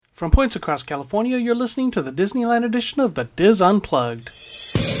From points across California, you're listening to the Disneyland edition of the Diz Unplugged.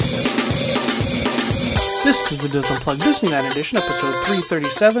 This is the Diz Unplugged Disneyland edition, episode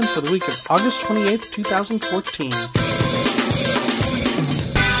 337 for the week of August 28th, 2014.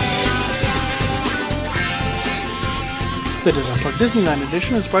 The Diz Unplugged Disneyland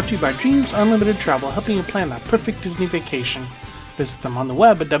edition is brought to you by Dreams Unlimited Travel, helping you plan that perfect Disney vacation. Visit them on the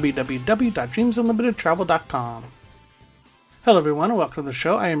web at www.dreamsunlimitedtravel.com. Hello everyone and welcome to the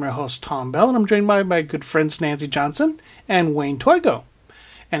show. I am your host Tom Bell and I'm joined by my good friends Nancy Johnson and Wayne Toigo.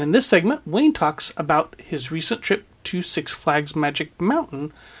 And in this segment, Wayne talks about his recent trip to Six Flags Magic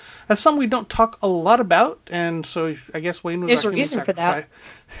Mountain. That's something we don't talk a lot about, and so I guess Wayne was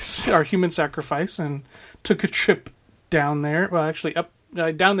our human sacrifice and took a trip down there. Well, actually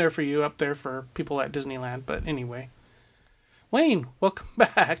down there for you, up there for people at Disneyland, but anyway. Wayne, welcome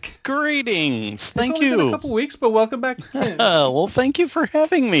back. Greetings. Thank you. It's only been a couple weeks, but welcome back again. Well, thank you for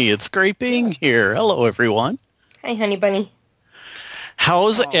having me. It's great being here. Hello, everyone. Hi, honey bunny.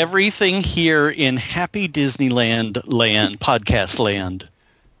 How's everything here in Happy Disneyland land, podcast land?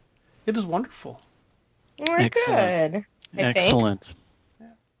 It is wonderful. We're Excellent. good. Excellent.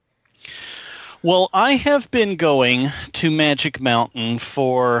 Well, I have been going to Magic Mountain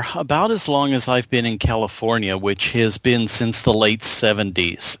for about as long as I've been in California, which has been since the late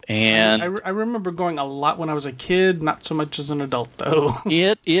 70s. And I remember going a lot when I was a kid, not so much as an adult, though.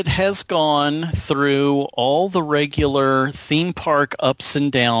 It has gone through all the regular theme park ups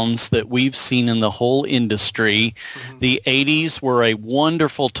and downs that we've seen in the whole industry. Mm-hmm. The 80s were a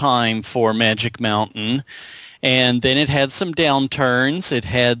wonderful time for Magic Mountain. And then it had some downturns, it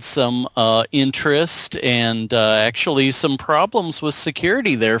had some interest, and actually some problems with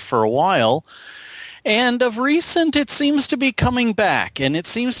security there for a while. And of recent, it seems to be coming back, and it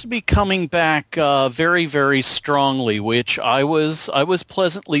seems to be coming back very, very strongly, which I was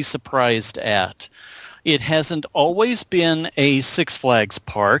pleasantly surprised at. It hasn't always been a Six Flags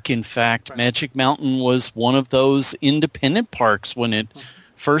park. In fact, right. Magic Mountain was one of those independent parks when it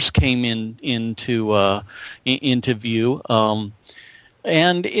first came into view,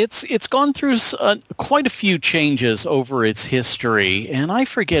 and it's gone through quite a few changes over its history, and I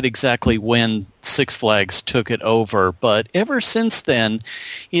forget exactly when Six Flags took it over, but ever since then,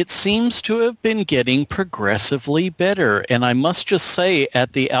 it seems to have been getting progressively better, and I must just say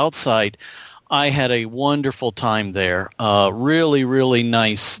at the outside, I had a wonderful time there. Really, really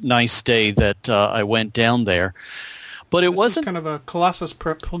nice day that I went down there. But it wasn't kind of a Colossus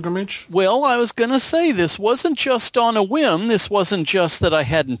pilgrimage. Well, I was going to say this wasn't just on a whim. This wasn't just that I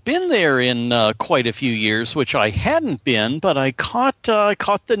hadn't been there in quite a few years, which I hadn't been. But I caught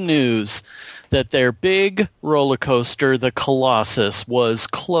the news that their big roller coaster, the Colossus, was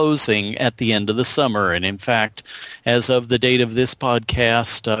closing at the end of the summer. And in fact, as of the date of this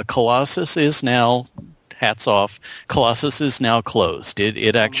podcast, Colossus is now, hats off, Colossus is now closed.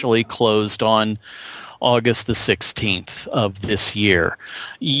 It actually closed on August the 16th of this year.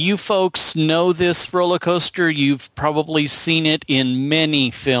 You folks know this roller coaster. You've probably seen it in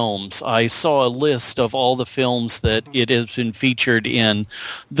many films. I saw a list of all the films that it has been featured in.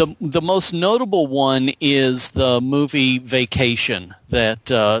 The most notable one is the movie Vacation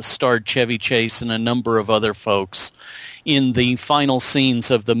that starred Chevy Chase and a number of other folks. In the final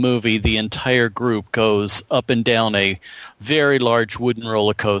scenes of the movie, the entire group goes up and down a very large wooden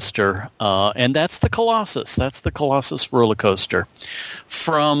roller coaster, and that's the Colossus. That's the Colossus roller coaster.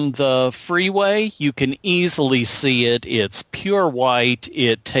 From the freeway, you can easily see it. It's pure white.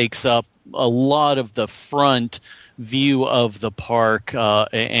 It takes up a lot of the front view of the park,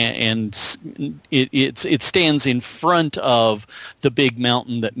 and it stands in front of the big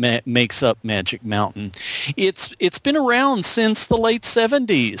mountain that makes up Magic Mountain. It's been around since the late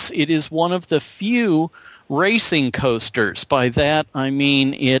 70s. It is one of the few racing coasters. By that I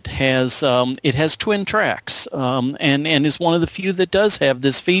mean it has twin tracks, and is one of the few that does have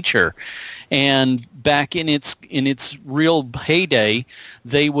this feature. And back in its real heyday,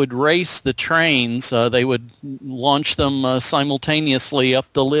 they would race the trains. They would launch them simultaneously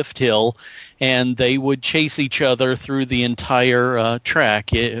up the lift hill, and they would chase each other through the entire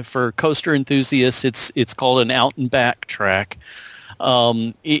track. For coaster enthusiasts, it's called an out and back track.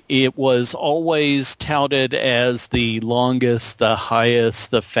 It was always touted as the longest, the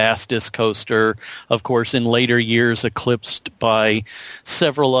highest, the fastest coaster. Of course, in later years, eclipsed by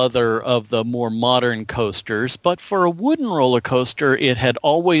several other of the more modern coasters. But for a wooden roller coaster, it had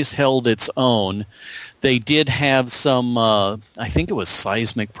always held its own. They did have some, I think it was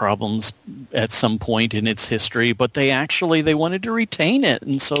seismic problems at some point in its history, but they wanted to retain it,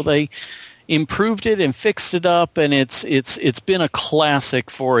 and so they improved it and fixed it up, and it's been a classic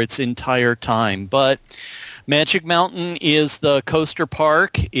for its entire time. But Magic Mountain is the coaster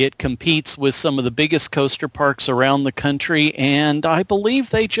park. It competes with some of the biggest coaster parks around the country, and I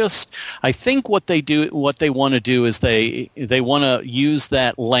believe I think what they want to do is they want to use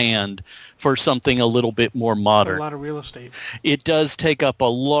that land for something a little bit more modern. A lot of real estate. It does take up a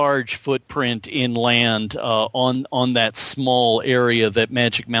large footprint in land on that small area that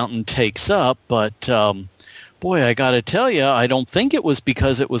Magic Mountain takes up, but boy, I got to tell you, I don't think it was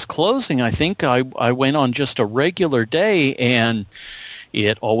because it was closing. I think I went on just a regular day, and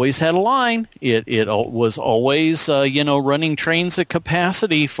it always had a line. It was always, running trains at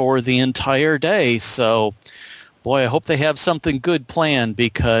capacity for the entire day. So, boy, I hope they have something good planned,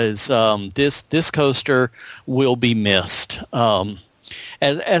 because this coaster will be missed.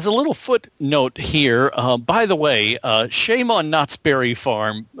 As a little footnote here, by the way, shame on Knott's Berry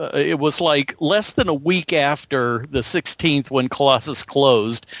Farm. It was like less than a week after the 16th when Colossus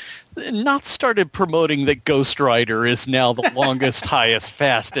closed, Knott's started promoting that Ghost Rider is now the longest, highest,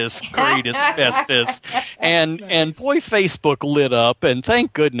 fastest, greatest, bestest. And boy, Facebook lit up, and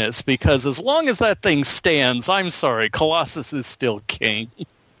thank goodness, because as long as that thing stands, I'm sorry, Colossus is still king.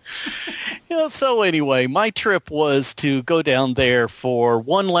 So anyway, my trip was to go down there for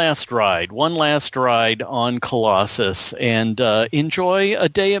one last ride on Colossus, and enjoy a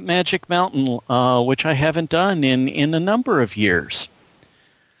day at Magic Mountain, which I haven't done in a number of years.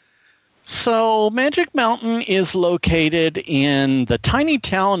 So Magic Mountain is located in the tiny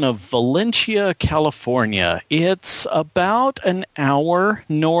town of Valencia, California. It's about an hour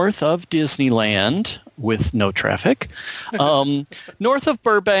north of Disneyland, with no traffic, north of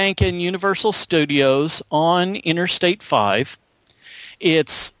Burbank and Universal Studios on Interstate 5.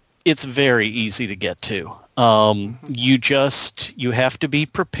 It's very easy to get to. You have to be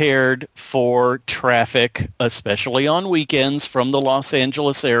prepared for traffic, especially on weekends, from the Los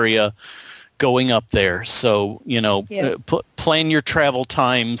Angeles area going up there. So, plan your travel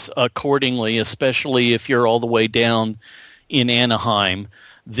times accordingly, especially if you're all the way down in Anaheim.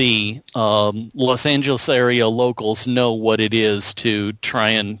 The Los Angeles area locals know what it is to try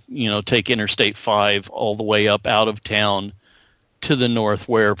and, take Interstate 5 all the way up out of town to the north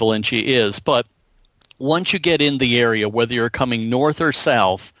where Valencia is. But once you get in the area, whether you're coming north or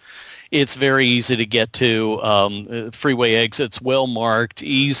south, it's very easy to get to. Freeway exits well marked,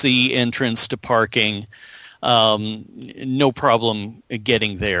 easy entrance to parking. No problem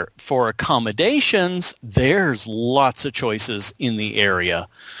getting there. For accommodations, there's lots of choices in the area.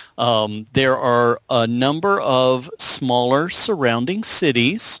 There are a number of smaller surrounding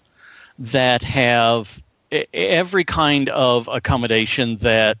cities that have every kind of accommodation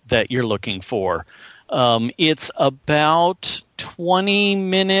that you're looking for. It's about 20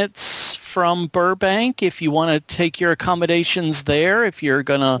 minutes from Burbank if you want to take your accommodations there, if you're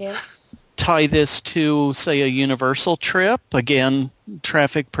going to tie this to, say, a Universal trip, again,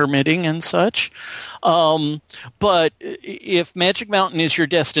 traffic permitting and such. But if Magic Mountain is your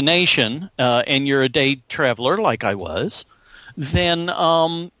destination and you're a day traveler like I was, then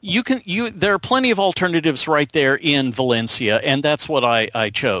there are plenty of alternatives right there in Valencia, and that's what I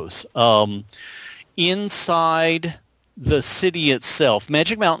chose. Inside the city itself,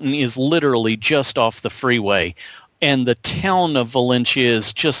 Magic Mountain is literally just off the freeway, and the town of Valencia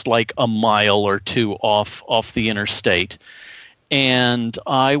is just like a mile or two off the interstate. And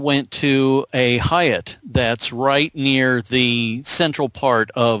I went to a Hyatt that's right near the central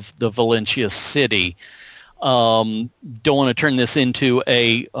part of the Valencia city. Don't want to turn this into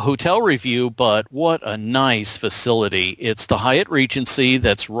a hotel review, but what a nice facility. It's the Hyatt Regency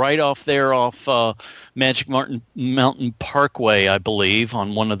that's right off there off Magic Mountain Parkway, I believe,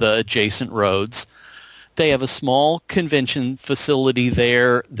 on one of the adjacent roads. They have a small convention facility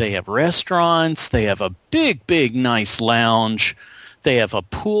there. They have restaurants. They have a big, nice lounge. They have a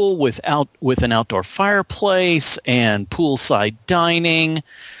pool with an outdoor fireplace and poolside dining.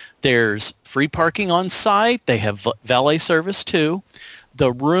 There's free parking on site. They have valet service too.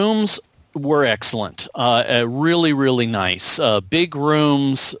 The rooms were excellent. Really, really nice. Big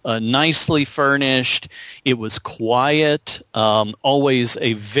rooms, nicely furnished. It was quiet. Always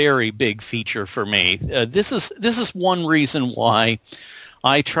a very big feature for me. This is one reason why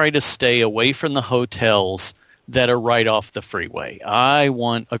I try to stay away from the hotels that are right off the freeway. I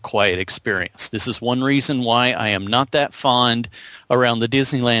want a quiet experience. This is one reason why I am not that fond around the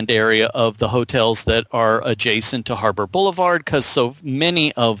Disneyland area of the hotels that are adjacent to Harbor Boulevard, because so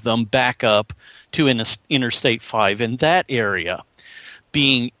many of them back up to Interstate 5 in that area.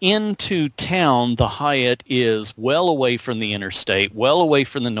 being into town, the Hyatt is well away from the interstate, well away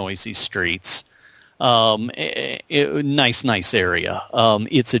from the noisy streets. Nice area.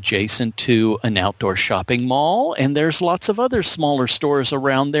 It's adjacent to an outdoor shopping mall, and there's lots of other smaller stores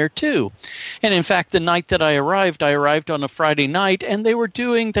around there too. And in fact, the night that I arrived on a Friday night, and they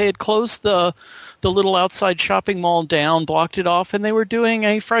had closed the little outside shopping mall down, blocked it off, and they were doing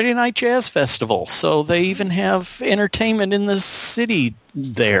a Friday night jazz festival. So they even have entertainment in the city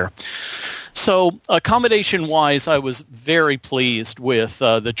there. So accommodation-wise, I was very pleased with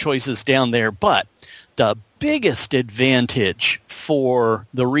the choices down there. But the biggest advantage for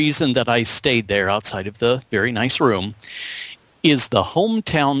the reason that I stayed there outside of the very nice room is the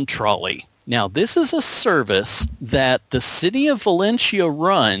hometown trolley. Now, this is a service that the city of Valencia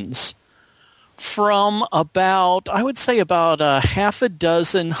runs from about a half a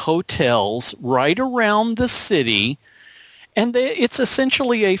dozen hotels right around the city, and it's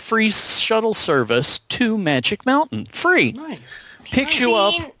essentially a free shuttle service to Magic Mountain. Free. Nice. Picks you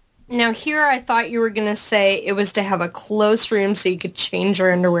up. Now here I thought you were going to say it was to have a close room so you could change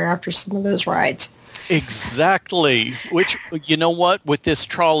your underwear after some of those rides. Exactly. Which, you know what? With this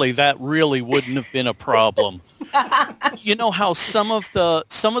trolley, that really wouldn't have been a problem. You know how some of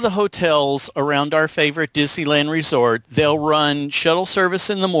the hotels around our favorite Disneyland resort, they'll run shuttle service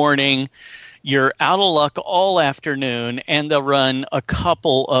in the morning, you're out of luck all afternoon, and they'll run a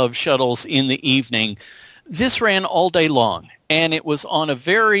couple of shuttles in the evening. This ran all day long, and it was on a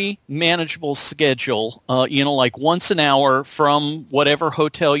very manageable schedule, like once an hour from whatever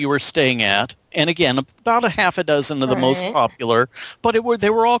hotel you were staying at. And again, about a half a dozen of the most popular, but they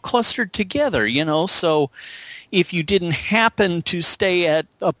were all clustered together, so if you didn't happen to stay at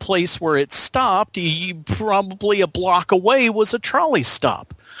a place where it stopped, probably a block away was a trolley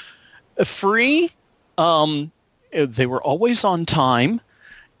stop. Free, they were always on time.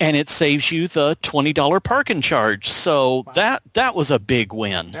 And it saves you the $20 parking charge. So wow. that was a big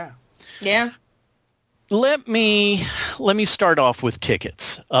win. Yeah. Yeah. Let me start off with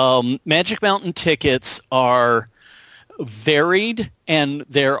tickets. Magic Mountain tickets are varied, and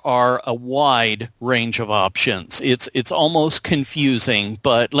there are a wide range of options. It's almost confusing,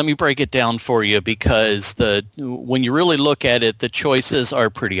 but let me break it down for you because when you really look at it, the choices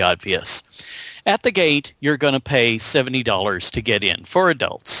are pretty obvious. At the gate, you're going to pay $70 to get in for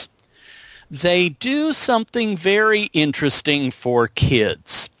adults. They do something very interesting for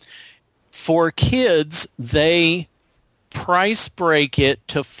kids. For kids, they price break it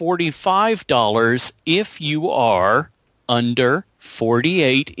to $45 if you are under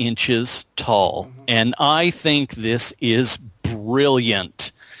 48 inches tall. And I think this is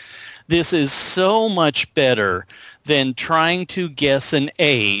brilliant. This is so much better than trying to guess an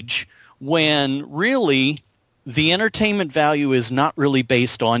age when really the entertainment value is not really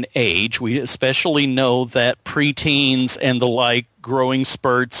based on age. We especially know that preteens and the like growing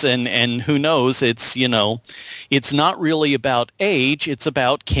spurts and who knows, it's not really about age. It's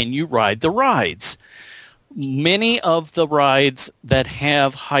about can you ride the rides. Many of the rides that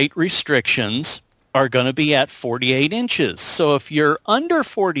have height restrictions are going to be at 48 inches. So if you're under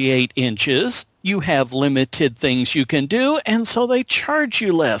 48 inches, you have limited things you can do, and so they charge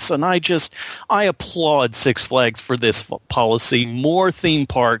you less. And I applaud Six Flags for this policy. More theme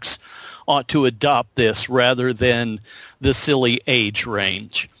parks ought to adopt this rather than the silly age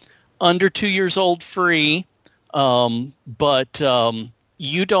range. Under 2 years old free, but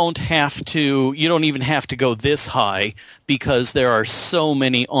you don't even have to go this high because there are so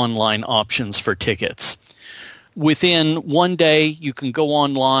many online options for tickets. Within one day, you can go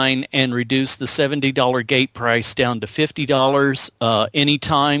online and reduce the $70 gate price down to $50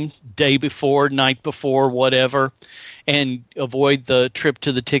 anytime, day before, night before, whatever, and avoid the trip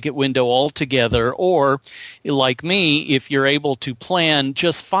to the ticket window altogether. Or, like me, if you're able to plan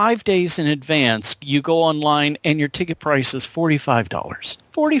just 5 days in advance, you go online and your ticket price is $45.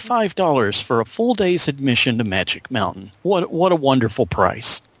 $45 for a full day's admission to Magic Mountain. What a wonderful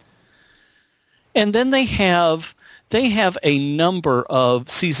price. And then they have a number of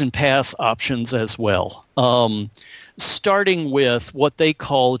season pass options as well, starting with what they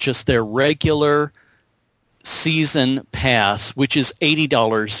call just their regular season pass, which is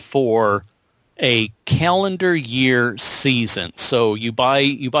 $80 for a calendar year season. So you buy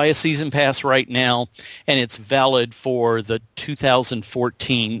a season pass right now, and it's valid for the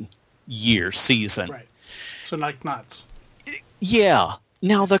 2014 year season. Right. So like knots. Yeah.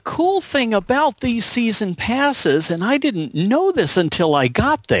 Now, the cool thing about these season passes, and I didn't know this until I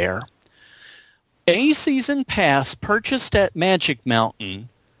got there, a season pass purchased at Magic Mountain,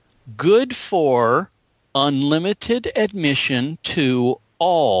 good for unlimited admission to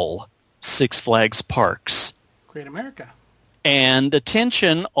all Six Flags parks. Great America. And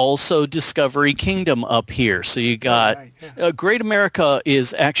attention, also Discovery Kingdom up here. So you got Great America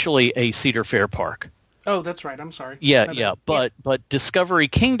is actually a Cedar Fair park. Oh, that's right. I'm sorry. Yeah. But Discovery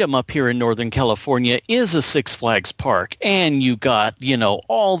Kingdom up here in Northern California is a Six Flags park, and you got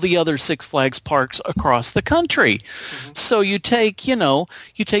all the other Six Flags parks across the country. Mm-hmm. So you take your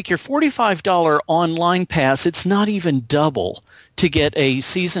 $45 online pass. It's not even double to get a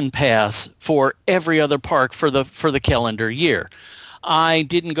season pass for every other park for the calendar year. I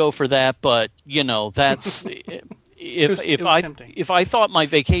didn't go for that, but that's. If I thought my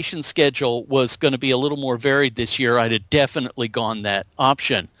vacation schedule was going to be a little more varied this year, I'd have definitely gone that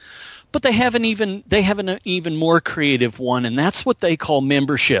option. But they have an even more creative one, and that's what they call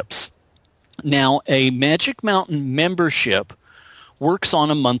memberships. Now, a Magic Mountain membership works on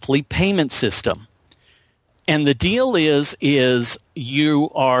a monthly payment system. And the deal is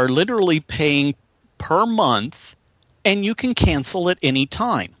you are literally paying per month, and you can cancel at any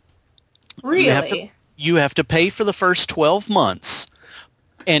time. Really? You have to pay for the first 12 months,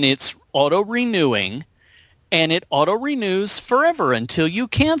 and it's auto-renewing, and it auto-renews forever until you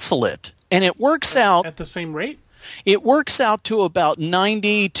cancel it. And it works out... At the same rate? It works out to about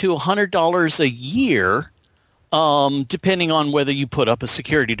 $90 to $100 a year, depending on whether you put up a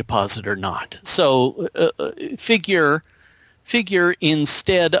security deposit or not. So figure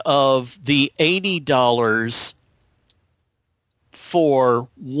instead of the $80 for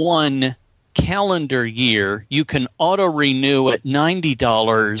one calendar year, you can auto-renew at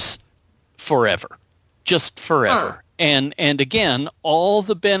 $90 forever. Just forever. And again, all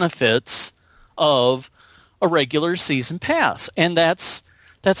the benefits of a regular season pass. And that's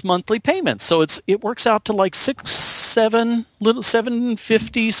monthly payments. So it works out to like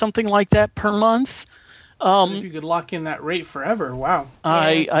 $750, something like that per month. If you could lock in that rate forever, wow.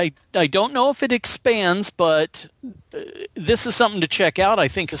 I don't know if it expands, but this is something to check out, I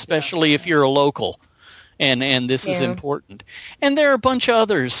think, especially if you're a local. And this is important. And there are a bunch of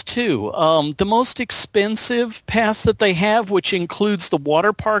others, too. The most expensive pass that they have, which includes the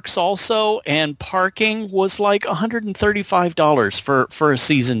water parks also, and parking, was like $135 for a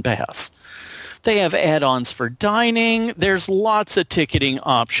season pass. They have add-ons for dining. There's lots of ticketing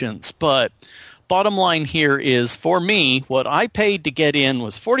options, but... Bottom line here is, for me, what I paid to get in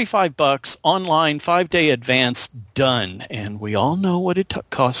was $45 online, 5-day advance, done. And we all know what it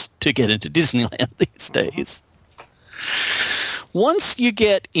costs to get into Disneyland these days. Once you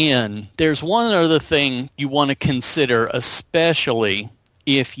get in, there's one other thing you want to consider, especially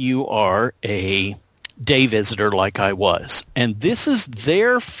if you are a day visitor like I was. And this is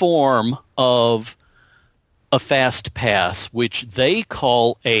their form of a fast pass, which they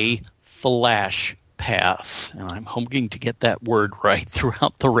call a Flash Pass, and I'm hoping to get that word right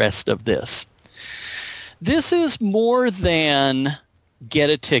throughout the rest of this. This is more than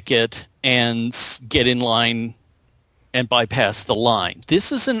get a ticket and get in line and bypass the line.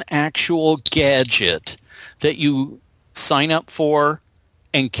 This is an actual gadget that you sign up for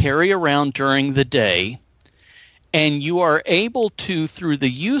and carry around during the day, and you are able to, through the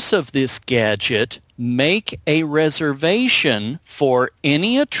use of this gadget, make a reservation for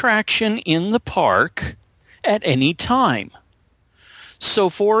any attraction in the park at any time. So,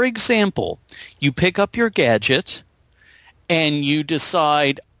 for example, you pick up your gadget and you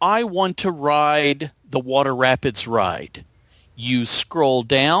decide, I want to ride the Water Rapids ride. You scroll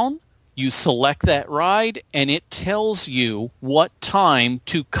down, you select that ride, and it tells you what time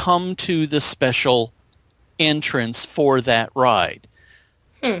to come to the special entrance for that ride.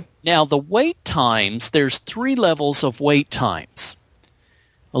 Now, the wait times, there's 3 levels of wait times.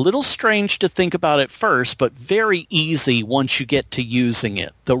 A little strange to think about at first, but very easy once you get to using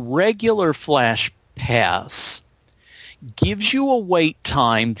it. The regular Flash Pass gives you a wait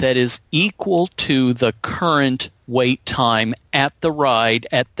time that is equal to the current wait time at the ride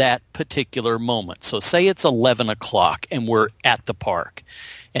at that particular moment. So say it's 11 o'clock and we're at the park,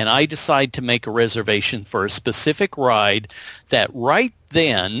 and I decide to make a reservation for a specific ride that right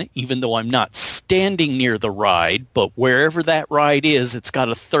then, even though I'm not standing near the ride, but wherever that ride is, it's got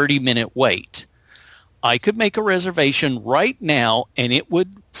a 30-minute wait. I could make a reservation right now, and it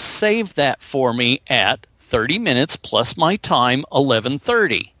would save that for me at 30 minutes plus my time,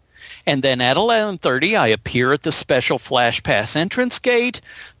 11:30. And then at 11:30, I appear at the special Flash Pass entrance gate.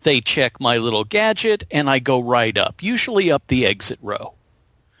 They check my little gadget, and I go right up, usually up the exit row.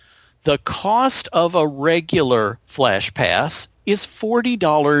 The cost of a regular Flash Pass is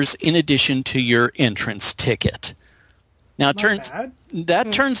 $40 in addition to your entrance ticket. Now, Not bad.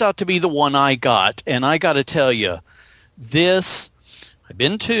 that turns out to be the one I got, and I got to tell you, I've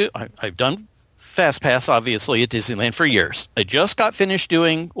done Fast Pass, obviously, at Disneyland for years. I just got finished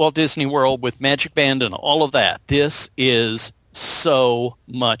doing Walt Disney World with Magic Band and all of that. This is so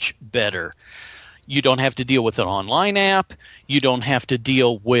much better. You don't have to deal with an online app. You don't have to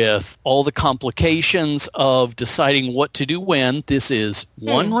deal with all the complications of deciding what to do when. This is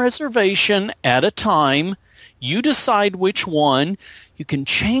one reservation at a time. You decide which one. You can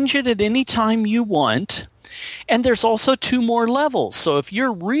change it at any time you want. And there's also 2 more levels. So if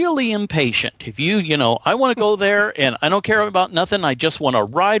you're really impatient, if I want to go there and I don't care about nothing, I just want to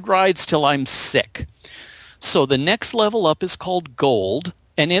ride rides till I'm sick. So the next level up is called Gold,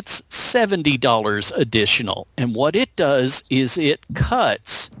 and it's $70 additional. And what it does is it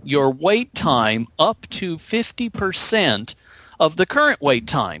cuts your wait time up to 50% of the current wait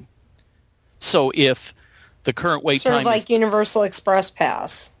time. So if the current wait time sort of like Universal Express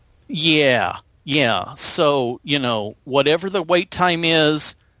Pass. Yeah. So, whatever the wait time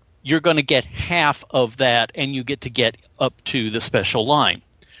is, you're going to get half of that, and you get to get up to the special line.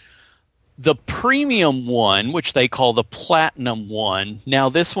 The premium one, which they call the platinum one, now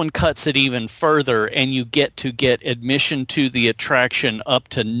this one cuts it even further, and you get to get admission to the attraction up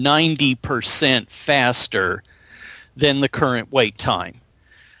to 90% faster than the current wait time.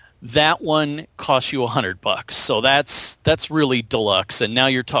 That one costs you $100, so that's really deluxe. And now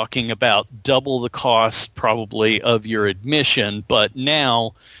you're talking about double the cost probably of your admission, but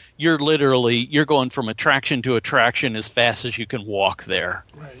now you're going from attraction to attraction as fast as you can walk there.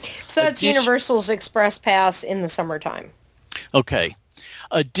 Right. So that's Universal's Express Pass in the summertime. Okay.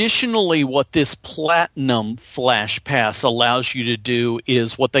 Additionally, what this Platinum Flash Pass allows you to do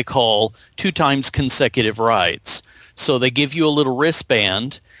is what they call 2 times consecutive rides. So they give you a little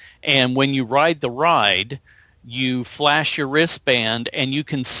wristband, and when you ride the ride, you flash your wristband and you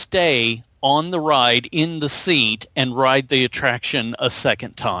can stay on the ride in the seat and ride the attraction a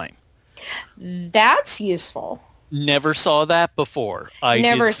second time. That's useful. Never saw that before.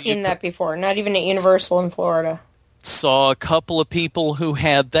 Never seen that before, not even at Universal in Florida. Saw a couple of people who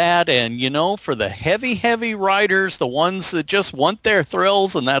had that, and for the heavy riders, the ones that just want their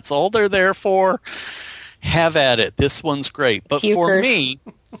thrills and that's all they're there for, have at it. This one's great. But Pukers.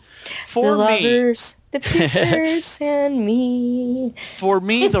 For the me, lovers, the pukers and me. For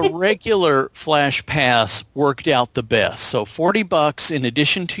me, the regular Flash Pass worked out the best. So $40 in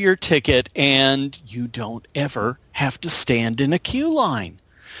addition to your ticket, and you don't ever have to stand in a queue line.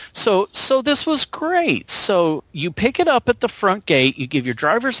 So this was great. So you pick it up at the front gate. You give your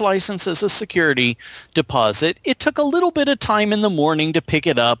driver's license as a security deposit. It took a little bit of time in the morning to pick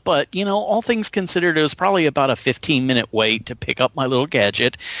it up, but, all things considered, it was probably about a 15-minute wait to pick up my little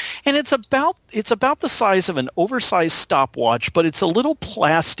gadget. And it's about the size of an oversized stopwatch, but it's a little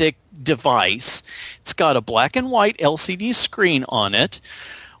plastic device. It's got a black and white LCD screen on it,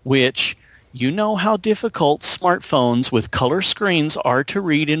 which... You know how difficult smartphones with color screens are to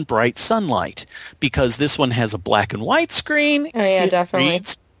read in bright sunlight. Because this one has a black and white screen, oh, yeah, it definitely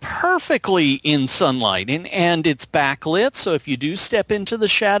reads perfectly in sunlight. And it's backlit, so if you do step into the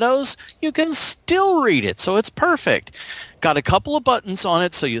shadows, you can still read it. So it's perfect. Got a couple of buttons on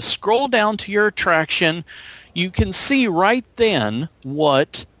it, so you scroll down to your attraction. You can see right then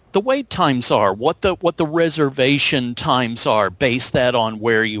what the wait times are, what the reservation times are. Base that on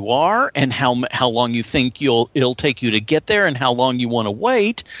where you are and how long you think it'll take you to get there and how long you want to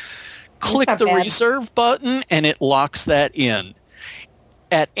wait. Click the reserve button and it locks that in.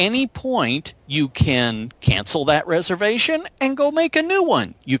 At any point, you can cancel that reservation and go make a new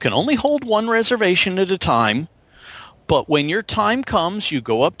one. You can only hold one reservation at a time, but when your time comes, you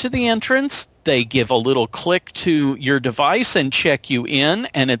go up to the entrance. They give a little click to your device and check you in,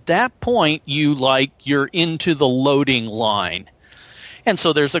 and at that point, you're into the loading line. And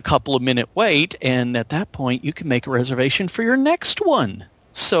so there's a couple of minute wait, and at that point, you can make a reservation for your next one.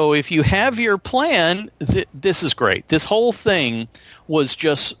 So if you have your plan, this is great. This whole thing was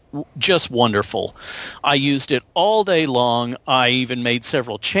just wonderful. I used it all day long. I even made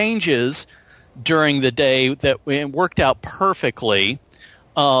several changes during the day that worked out perfectly.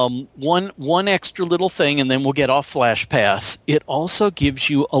 One extra little thing, and then we'll get off Flash Pass. It also gives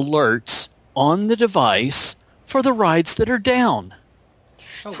you alerts on the device for the rides that are down.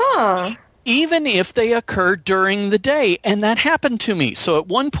 Huh. Even if they occur during the day, and that happened to me. So at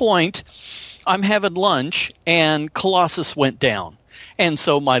one point, I'm having lunch, and Colossus went down. And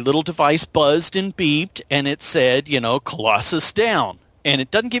so my little device buzzed and beeped, and it said, Colossus down. And it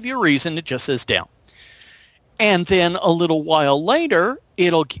doesn't give you a reason, it just says down. And then a little while later,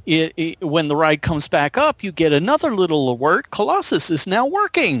 when the ride comes back up, you get another little alert. Colossus is now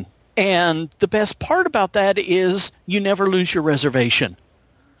working. And the best part about that is you never lose your reservation.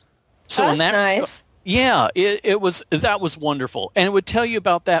 So that's nice. Yeah, that was wonderful. And it would tell you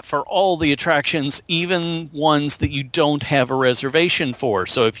about that for all the attractions, even ones that you don't have a reservation for.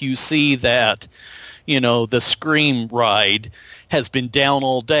 So if you see that, the Scream ride has been down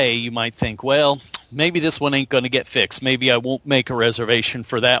all day, you might think, well, maybe this one ain't going to get fixed. Maybe I won't make a reservation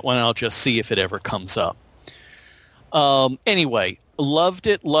for that one. I'll just see if it ever comes up. Anyway, loved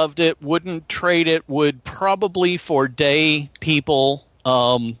it. Wouldn't trade it. Would probably for day people,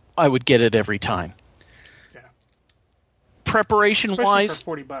 I would get it every time. Preparation-wise,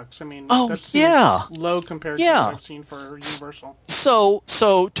 especially for $40. I mean, that's low compared to what I've seen for Universal. So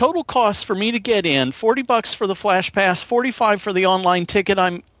total cost for me to get in, $40 for the Flash Pass, $45 for the online ticket.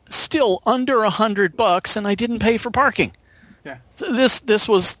 I'm still under $100, and I didn't pay for parking. Yeah. So this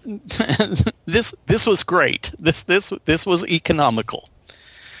was this was great. This was economical.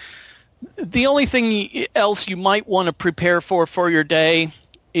 The only thing else you might want to prepare for your day,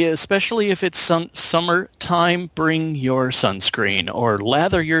 especially if it's summertime, bring your sunscreen or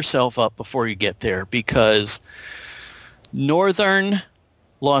lather yourself up before you get there, because northern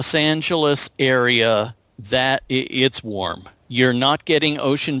Los Angeles area, it's warm. You're not getting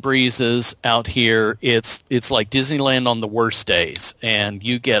ocean breezes out here. It's like Disneyland on the worst days, and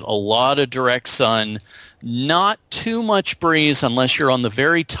you get a lot of direct sun, not too much breeze unless you're on the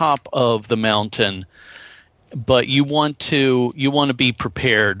very top of the mountain. But you want to be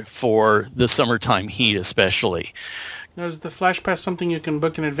prepared for the summertime heat, especially. Now, is the Flash Pass something you can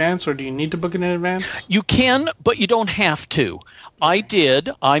book in advance, or do you need to book it in advance? You can, but you don't have to. I did.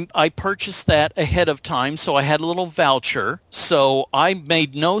 I purchased that ahead of time, so I had a little voucher. So I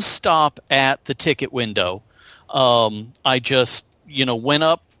made no stop at the ticket window. I just, went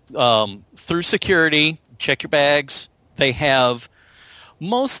up through security, check your bags. They have...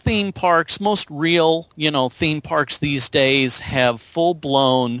 Most theme parks, most real, theme parks these days have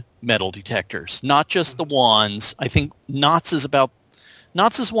full-blown metal detectors, not just the wands. I think Knott's is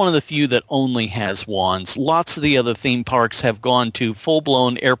one of the few that only has wands. Lots of the other theme parks have gone to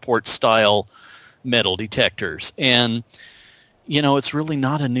full-blown airport-style metal detectors. And, it's really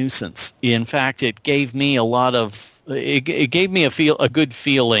not a nuisance. In fact, it gave me it gave me a good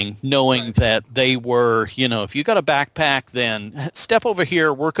feeling knowing that they were, if you got a backpack, then step over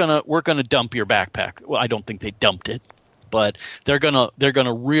here. We're gonna dump your backpack. Well, I don't think they dumped it, but they're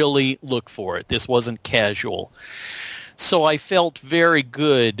gonna really look for it. This wasn't casual, so I felt very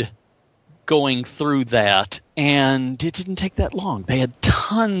good going through that, and it didn't take that long. They had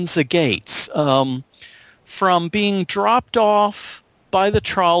tons of gates. From being dropped off by the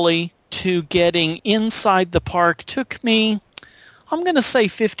trolley to getting inside the park took me, I'm going to say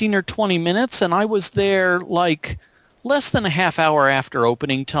 15 or 20 minutes, and I was there like less than a half hour after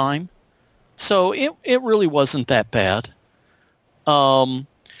opening time. So it really wasn't that bad.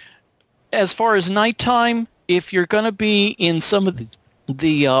 As far as nighttime, if you're going to be in some of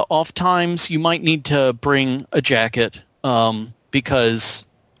the off times, you might need to bring a jacket, because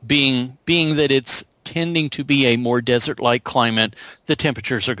being that it's tending to be a more desert-like climate, the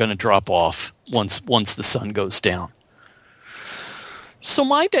temperatures are going to drop off once the sun goes down. So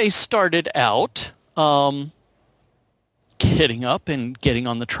my day started out getting up and getting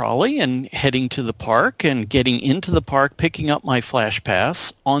on the trolley and heading to the park and getting into the park, picking up my Flash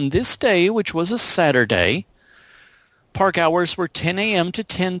Pass. On this day, which was a Saturday, park hours were 10 a.m. to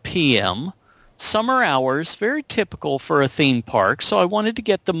 10 p.m., summer hours, very typical for a theme park, so I wanted to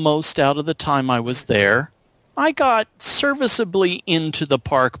get the most out of the time I was there. I got serviceably into the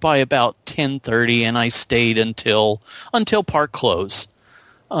park by about 10:30, and I stayed until park close.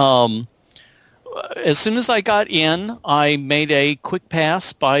 As soon as I got in, I made a quick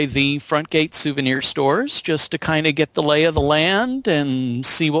pass by the front gate souvenir stores just to kind of get the lay of the land and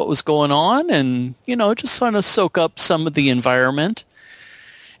see what was going on and, just sort of soak up some of the environment.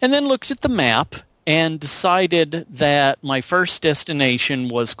 And then looked at the map and decided that my first destination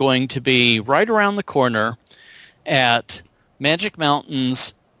was going to be right around the corner at Magic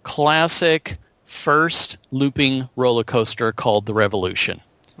Mountain's classic first looping roller coaster called the Revolution.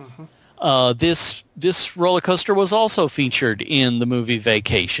 Mm-hmm. This roller coaster was also featured in the movie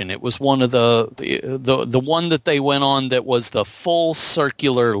Vacation. It was one of the one that they went on that was the full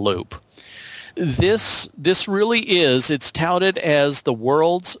circular loop. This really is, it's touted as the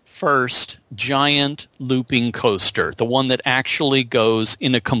world's first giant looping coaster, the one that actually goes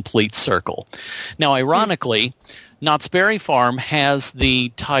in a complete circle. Now, ironically, Knott's Berry Farm has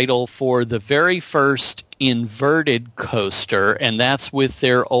the title for the very first inverted coaster, and that's with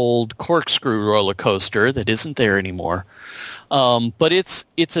their old corkscrew roller coaster that isn't there anymore. But it's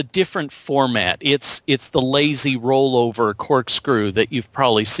a different format. It's the lazy rollover corkscrew that you've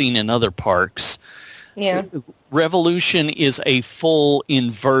probably seen in other parks. Yeah. Revolution is a full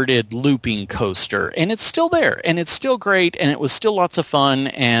inverted looping coaster, and it's still there, and it's still great, and it was still lots of fun,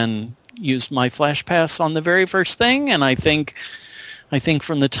 and used my Flash Pass on the very first thing, and I think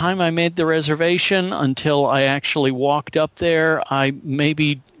from the time I made the reservation until I actually walked up there, I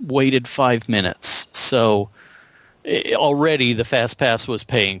maybe waited 5 minutes. So already the Fast Pass was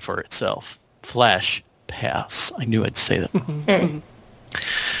paying for itself. Flash Pass. I knew I'd say that.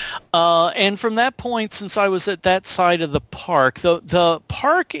 And from that point, since I was at that side of the park, the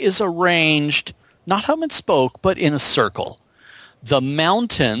park is arranged, not hub and spoke, but in a circle. The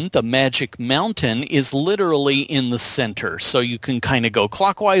mountain, the Magic Mountain, is literally in the center, so you can kind of go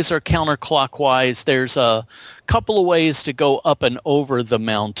clockwise or counterclockwise. There's a couple of ways to go up and over the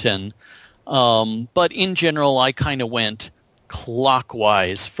mountain, but in general, I kind of went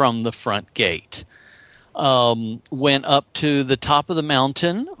clockwise from the front gate. Went up to the top of the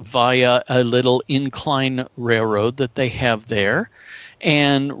mountain via a little incline railroad that they have there,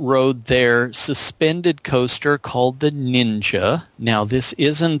 and rode their suspended coaster called the Ninja. Now, this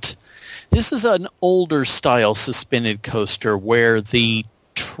is an older style suspended coaster where the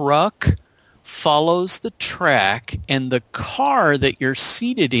truck follows the track and the car that you're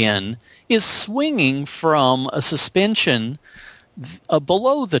seated in is swinging from a suspension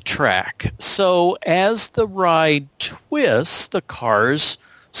below the track. So as the ride twists, the cars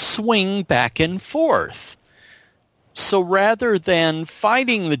swing back and forth. So rather than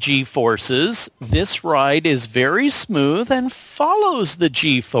fighting the G-forces, this ride is very smooth and follows the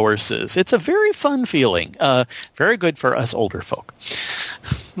G-forces. It's a very fun feeling. Very good for us older folk.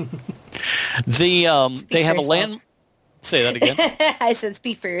 They have a land. Say that again. I said,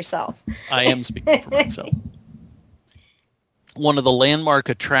 speak for yourself. I am speaking for myself. One of the landmark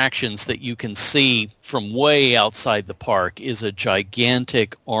attractions that you can see from way outside the park is a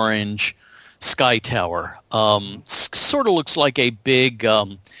gigantic orange sky tower. Sort of looks like a big,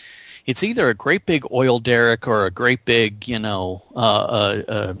 it's either a great big oil derrick or a great big,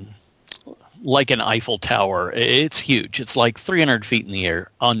 like an Eiffel Tower. It's huge. It's like 300 feet in the air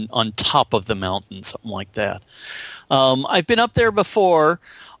on top of the mountain, something like that. I've been up there before.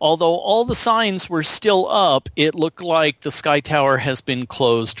 Although all the signs were still up, it looked like the Sky Tower has been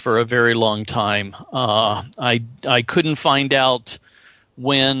closed for a very long time. I couldn't find out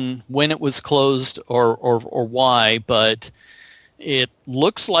when it was closed or why, but it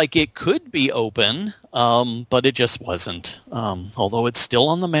looks like it could be open, but it just wasn't. Although it's still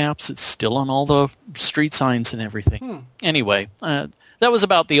on the maps, it's still on all the street signs and everything. Anyway, that was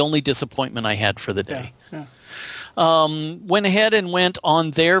about the only disappointment I had for the day. Yeah. Went ahead and went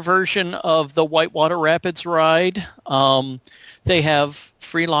on their version of the Whitewater Rapids ride. They have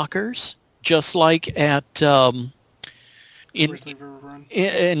free lockers, just like at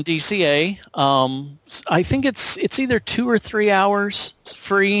in DCA. I think it's either 2 or 3 hours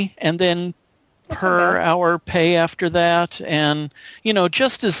free, and then per hour pay after that, and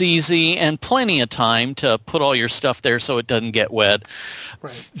just as easy and plenty of time to put all your stuff there so it doesn't get wet.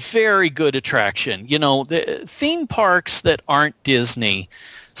 Right. Very good attraction. The theme parks that aren't Disney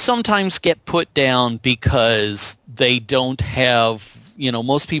sometimes get put down because they don't have,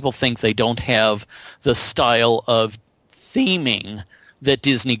 most people think they don't have the style of theming that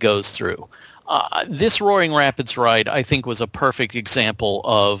Disney goes through. This Roaring Rapids ride, I think, was a perfect example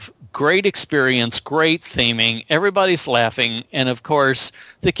of great experience, great theming, everybody's laughing, and of course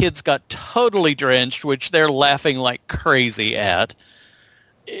the kids got totally drenched, which they're laughing like crazy at.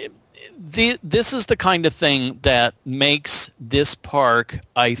 This is the kind of thing that makes this park,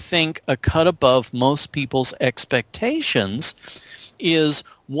 I think, a cut above most people's expectations, is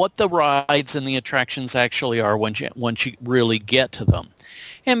what the rides and the attractions actually are once you really get to them.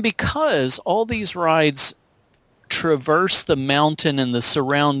 And because all these rides traverse the mountain and the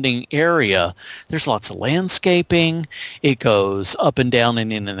surrounding area, there's lots of landscaping. It goes up and down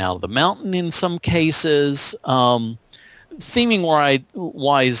and in and out of the mountain in some cases. Theming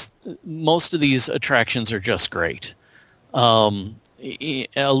wise, most of these attractions are just great.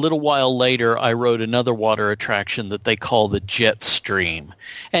 A little while later, I rode another water attraction that they call the Jet Stream.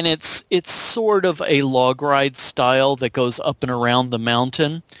 And it's sort of a log ride style that goes up and around the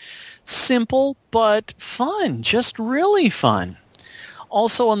mountain. Simple, but fun, just really fun.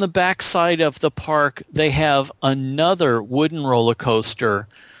 Also on the back side of the park, they have another wooden roller coaster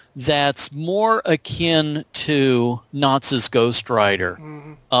that's more akin to Knott's Ghost Rider,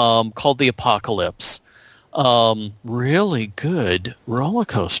 called the Apocalypse. Really good roller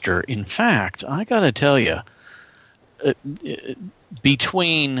coaster. In fact, I got to tell you,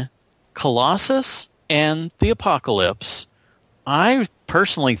 between Colossus and the Apocalypse, I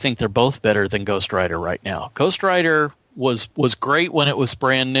personally think they're both better than Ghost Rider right now. Ghost Rider was great when it was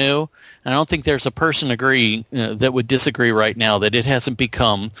brand new, and I don't think there's a person that would disagree right now that it hasn't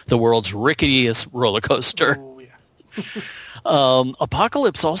become the world's ricketiest roller coaster. Oh, yeah.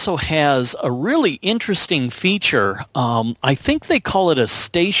 Apocalypse also has a really interesting feature. I think they call it a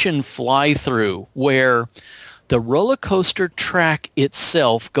station fly-through, where the roller coaster track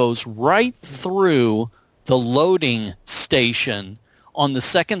itself goes right through the loading station on the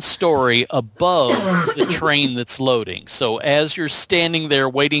second story above the train that's loading. So as you're standing there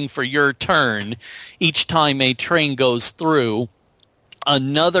waiting for your turn, each time a train goes through,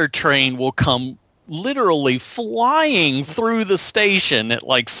 another train will come literally flying through the station at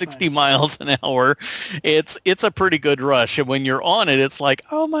like 60 miles an hour. It's a pretty good rush. And when you're on it, it's like,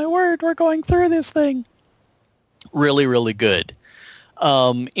 oh my word, we're going through this thing. Really, really good.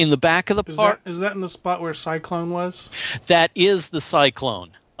 In the back of the park. Is that in the spot where Cyclone was? That is the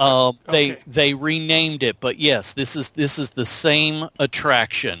Cyclone. Okay. They renamed it, but yes, this is the same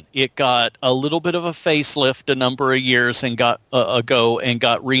attraction. It got a little bit of a facelift a number of years ago and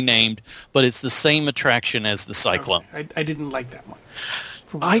got renamed, but it's the same attraction as the Cyclone. Okay. I didn't like that one.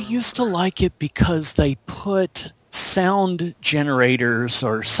 I used to like it because they put sound generators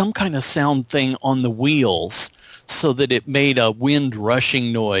or some kind of sound thing on the wheels, so that it made a wind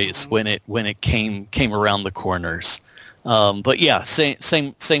rushing noise when it came around the corners. But yeah,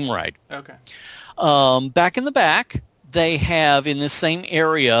 same ride. Okay. Back in the back, they have in this same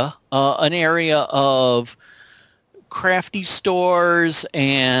area an area of crafty stores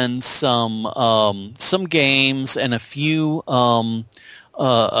and some games and a few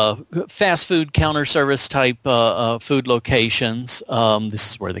fast food counter service type food locations.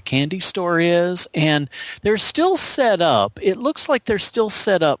 This is where the candy store is, and they're still set up. It looks like they're still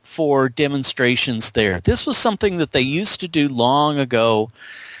set up for demonstrations there. This was something that they used to do long ago.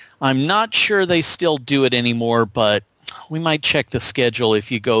 I'm not sure they still do it anymore, but we might check the schedule if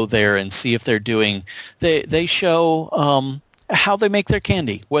you go there and see if they're doing. They show how they make their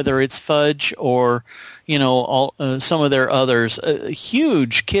candy, whether it's fudge or some of their others. A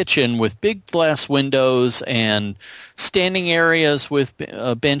huge kitchen with big glass windows and standing areas with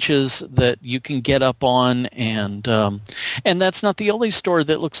benches that you can get up on, and that's not the only store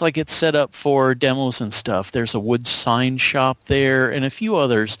that looks like it's set up for demos and stuff. There's a wood sign shop there and a few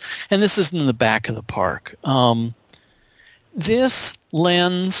others, and this is in the back of the park. This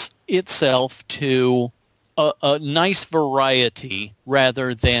lends itself to a nice variety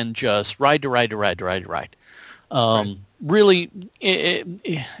rather than just ride to ride to ride to ride to ride. Really,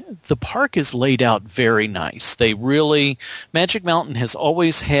 the park is laid out very nice. Magic Mountain has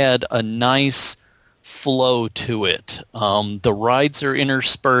always had a nice flow to it. The rides are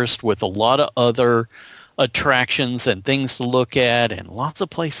interspersed with a lot of other attractions and things to look at and lots of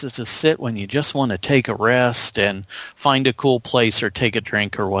places to sit when you just want to take a rest and find a cool place or take a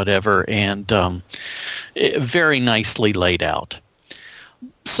drink or whatever, and very nicely laid out.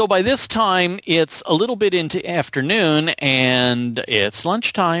 So by this time, it's a little bit into afternoon and it's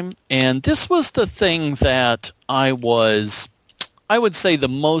lunchtime, and this was the thing that I would say the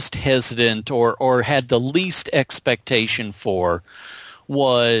most hesitant or had the least expectation for,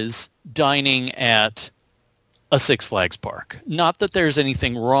 was dining at a Six Flags park. Not that there's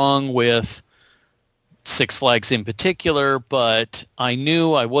anything wrong with Six Flags in particular, but I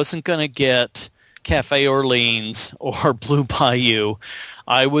knew I wasn't going to get Cafe Orleans or Blue Bayou.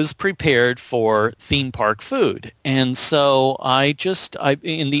 I was prepared for theme park food. And so I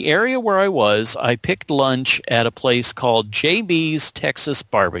in the area where I was, I picked lunch at a place called JB's Texas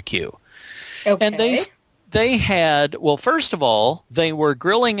Barbecue. Okay. And they had, well, first of all, they were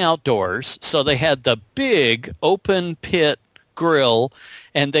grilling outdoors, so they had the big open pit grill,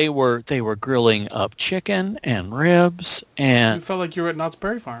 and they were grilling up chicken and ribs and You felt like you were at Knott's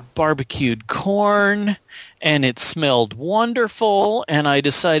Berry Farm. barbecued corn, and it smelled wonderful, and I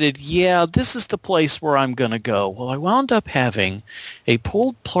decided, yeah, this is the place where I'm going to go. Well, I wound up having a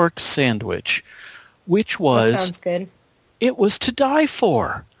pulled pork sandwich, which was... That sounds good. It was to die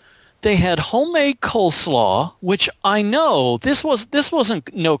for. They had homemade coleslaw, which I know this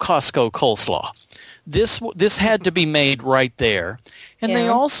wasn't no Costco coleslaw. This had to be made right there, and they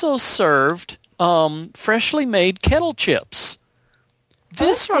also served freshly made kettle chips.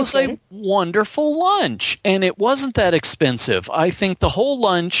 This was a wonderful lunch, and it wasn't that expensive. I think the whole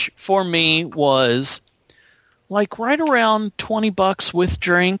lunch for me was like right around $20 with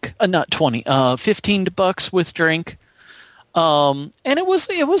drink. Not 20, $15 with drink. And it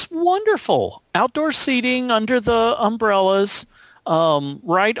was wonderful. Outdoor seating under the umbrellas,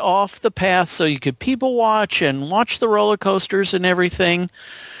 right off the path, so you could people watch and watch the roller coasters and everything.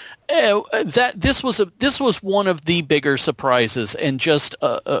 This was one of the bigger surprises, and just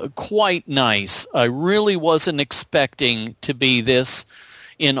quite nice. I really wasn't expecting to be this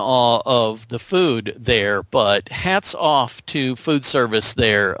in awe of the food there, but hats off to food service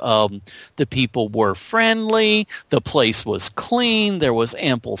there. The people were friendly, the place was clean, there was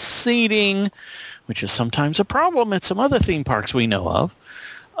ample seating, which is sometimes a problem at some other theme parks we know of.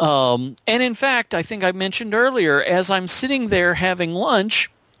 And in fact, I think I mentioned earlier, as I'm sitting there having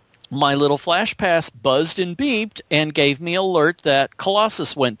lunch, my little flash pass buzzed and beeped and gave me an alert that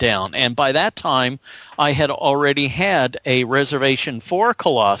Colossus went down. And by that time, I had already had a reservation for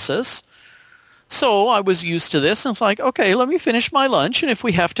Colossus. So I was used to this, and it's like, okay, let me finish my lunch, and if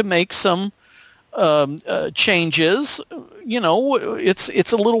we have to make some changes,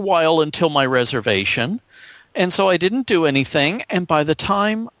 it's a little while until my reservation. And so I didn't do anything, and by the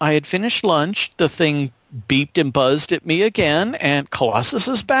time I had finished lunch, the thing beeped and buzzed at me again, and Colossus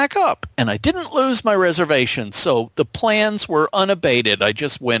is back up. And I didn't lose my reservation, so the plans were unabated. I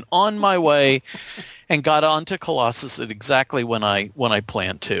just went on my way and got onto Colossus at exactly when I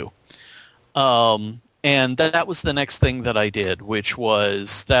planned to. And that was the next thing that I did, which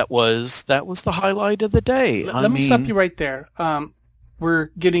was that was the highlight of the day. Let me stop you right there. We're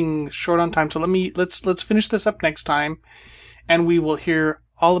getting short on time, so let's finish this up next time, and we will hear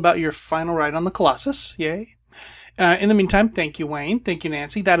all about your final ride on the Colossus. Yay. In the meantime, thank you, Wayne. Thank you,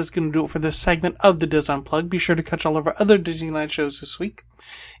 Nancy. That is going to do it for this segment of the Diz Unplugged. Be sure to catch all of our other Disneyland shows this week.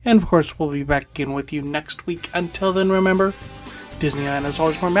 And, of course, we'll be back again with you next week. Until then, remember, Disneyland is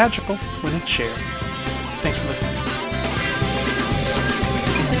always more magical when it's shared. Thanks for listening.